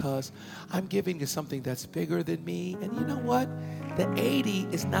say, because I'm giving you something that's bigger than me. And you know what? The 80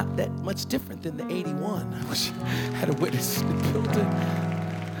 is not that much different than the 81. I wish I had a witness in the building.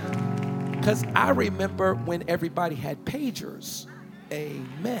 Because I remember when everybody had pagers.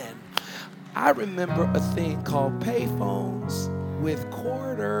 Amen. I remember a thing called payphones with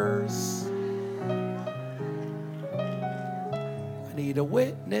quarters. I need a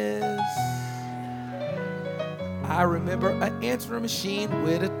witness. I remember an answering machine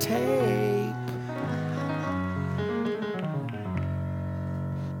with a tape.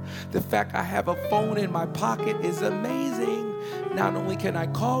 The fact I have a phone in my pocket is amazing. Not only can I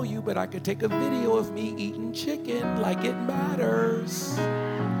call you, but I can take a video of me eating chicken like it matters.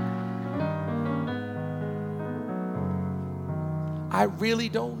 I really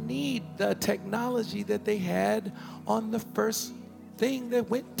don't need the technology that they had on the first thing that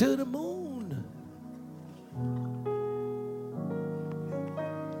went to the moon.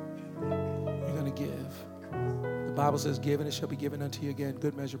 You're going to give. The Bible says, give and it shall be given unto you again.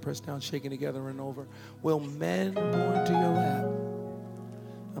 Good measure, pressed down, shaken together and over. Will men pour into your lap?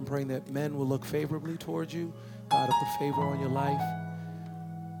 I'm praying that men will look favorably towards you. God will put favor on your life.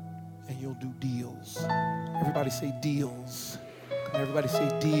 And you'll do deals. Everybody say deals. Come on, everybody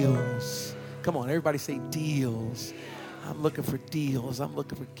say deals. Come on, everybody say deals. I'm looking for deals. I'm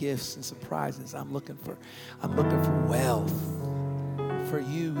looking for gifts and surprises. I'm looking for wealth for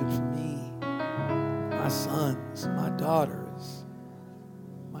you and for me, my sons, my daughters,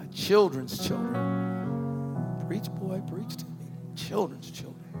 my children's children. Preach, boy, preach to me. Children's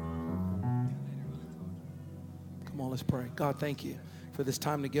children. Come on, let's pray. God, thank you for this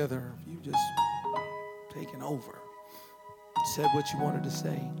time together. You just taken over. Said what you wanted to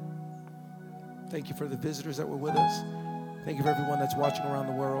say. Thank you for the visitors that were with us. Thank you for everyone that's watching around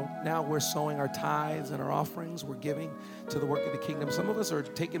the world. Now we're sowing our tithes and our offerings. We're giving to the work of the kingdom. Some of us are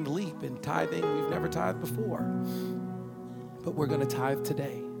taking the leap and tithing. We've never tithed before. But we're going to tithe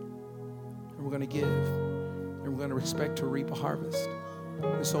today. And we're going to give. And we're going to expect to reap a harvest.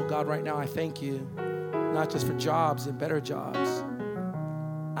 And so, God, right now I thank you, not just for jobs and better jobs.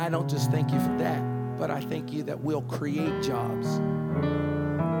 I don't just thank you for that, but I thank you that we'll create jobs.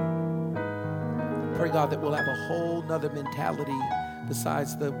 Pray, God, that we'll have a whole nother mentality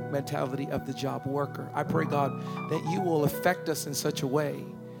besides the mentality of the job worker. I pray, God, that you will affect us in such a way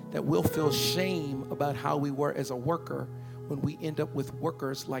that we'll feel shame about how we were as a worker when we end up with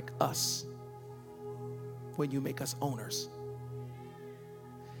workers like us. When you make us owners.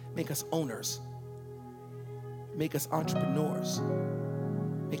 Make us owners. Make us entrepreneurs.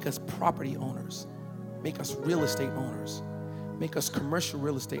 Make us property owners. Make us real estate owners. Make us commercial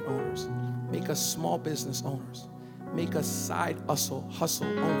real estate owners. Make us small business owners. Make us side hustle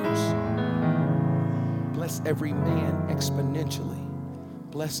owners. Bless every man exponentially.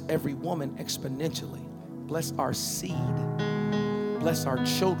 Bless every woman exponentially. Bless our seed. Bless our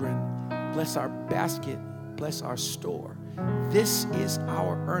children. Bless our basket. Bless our store. This is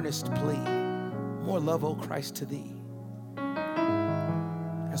our earnest plea. More love, O Christ, to thee.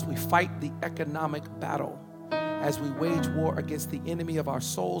 As we fight the economic battle, as we wage war against the enemy of our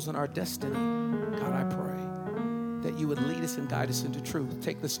souls and our destiny, God, I pray that you would lead us and guide us into truth.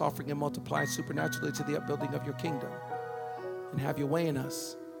 Take this offering and multiply it supernaturally to the upbuilding of your kingdom. And have your way in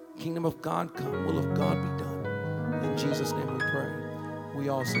us. Kingdom of God come, will of God be done. In Jesus' name we pray. We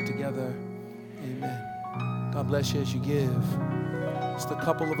all sit together. Amen. God bless you as you give. Just a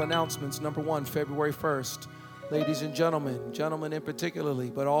couple of announcements. Number one, February 1st. Ladies and gentlemen in particularly,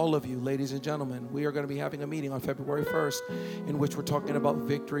 but all of you, ladies and gentlemen, we are going to be having a meeting on February 1st in which we're talking about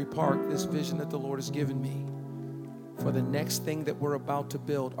Victory Park, this vision that the Lord has given me for the next thing that we're about to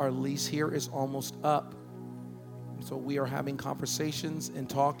build. Our lease here is almost up. So we are having conversations and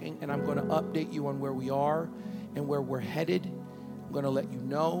talking, and I'm going to update you on where we are and where we're headed. I'm going to let you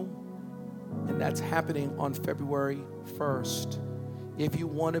know, and that's happening on February 1st. If you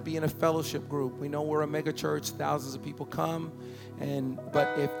want to be in a fellowship group, we know we're a mega church, thousands of people come,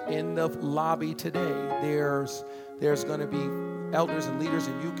 but if in the lobby today there's going to be elders and leaders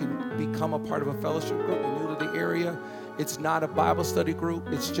and you can become a part of a fellowship group, you're new to the area, it's not a Bible study group,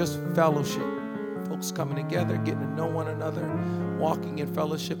 it's just fellowship. Folks coming together, getting to know one another, walking in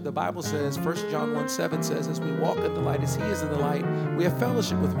fellowship. The Bible says, 1 John 1:7 says, as we walk in the light, as he is in the light, we have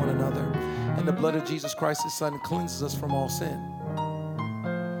fellowship with one another. And the blood of Jesus Christ, his son, cleanses us from all sin.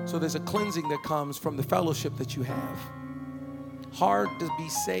 So there's a cleansing that comes from the fellowship that you have. Hard to be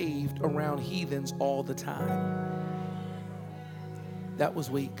saved around heathens all the time. That was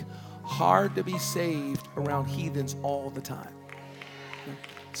weak. Hard to be saved around heathens all the time.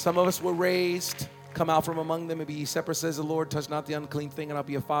 Some of us were raised, come out from among them and be ye separate, says the Lord. Touch not the unclean thing, and I'll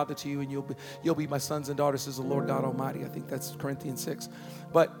be a father to you, and you'll be my sons and daughters, says the Lord God Almighty. I think that's Corinthians 6.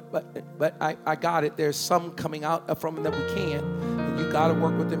 But I got it. There's some coming out from them that we can't, and you got to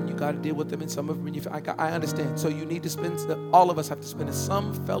work with them, and you got to deal with them, and some of them, I understand. So you need to spend, all of us have to spend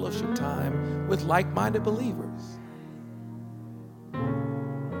some fellowship time with like-minded believers.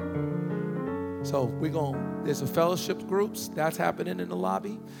 So there's a fellowship groups that's happening in the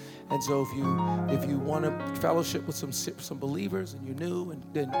lobby. And so if you want to fellowship with some believers and you're new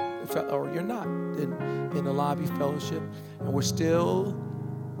or you're not, then in the lobby fellowship. And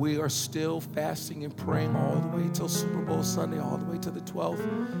we are still fasting and praying all the way till Super Bowl Sunday, all the way to the 12th.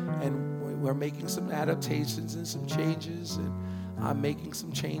 And we're making some adaptations and some changes. And I'm making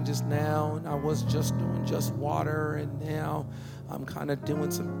some changes now. And I was just doing just water, and now I'm kind of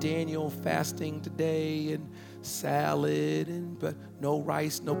doing some Daniel fasting today. And salad but no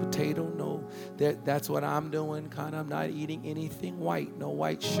rice, no potato, no. That's what I'm doing. I'm not eating anything white, no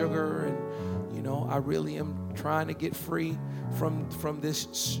white sugar, and I really am trying to get free from this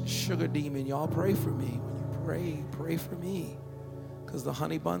sugar demon. Y'all pray for me. When you pray for me, because the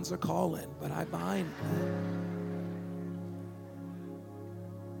honey buns are calling, but I bind them.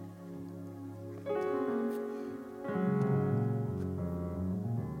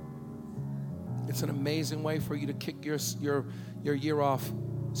 It's an amazing way for you to kick your year off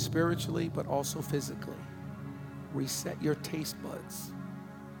spiritually, but also physically. Reset your taste buds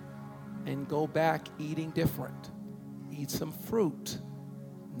and go back eating different. Eat some fruit,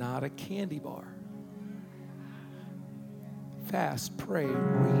 not a candy bar. Fast, pray,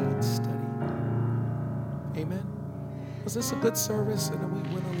 read, study. Amen. Was this a good service? And then we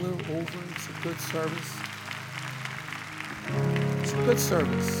went a little over. It's a good service. It's a good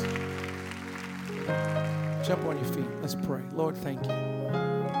service. Jump on your feet. Let's pray. Lord, thank you.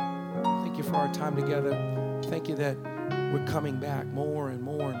 Thank you for our time together. Thank you that we're coming back more and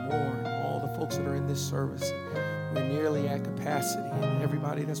more and more. And all the folks that are in this service, we're nearly at capacity. And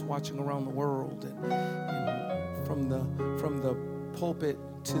everybody that's watching around the world, and from the pulpit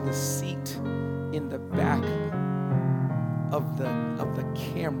to the seat in the back of the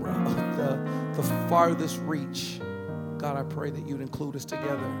camera, of the farthest reach. God, I pray that you'd include us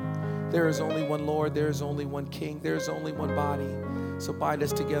together. There is only one Lord. There is only one King. There is only one body. So bind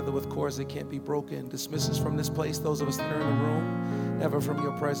us together with cords that can't be broken. Dismiss us from this place, those of us that are in the room, never from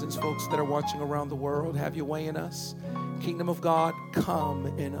your presence. Folks that are watching around the world, have your way in us. Kingdom of God, come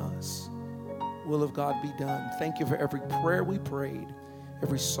in us. Will of God be done. Thank you for every prayer we prayed,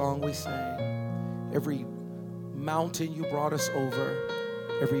 every song we sang, every mountain you brought us over,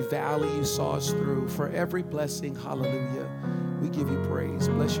 every valley you saw us through, for every blessing. Hallelujah. We give you praise.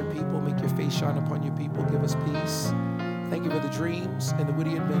 Bless your people. Make your face shine upon your people. Give us peace. Thank you for the dreams and the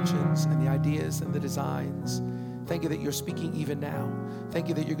witty inventions and the ideas and the designs. Thank you that you're speaking even now. Thank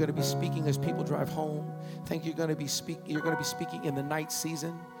you that you're going to be speaking as people drive home. Thank you you're going to be speaking in the night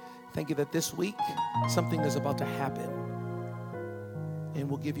season. Thank you that this week something is about to happen. And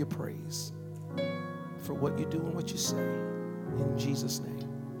we'll give you praise for what you do and what you say. In Jesus' name.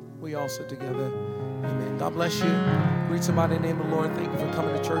 We all sit together. Amen. God bless you. Greet somebody in the name of the Lord. Thank you for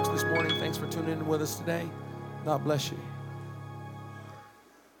coming to church this morning. Thanks for tuning in with us today. God bless you.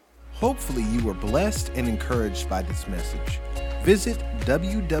 Hopefully you were blessed and encouraged by this message. Visit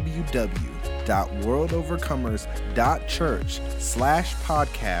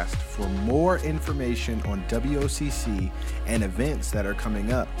www.worldovercomers.church/podcast for more information on WOCC and events that are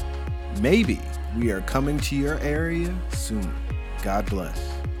coming up. Maybe we are coming to your area soon. God bless.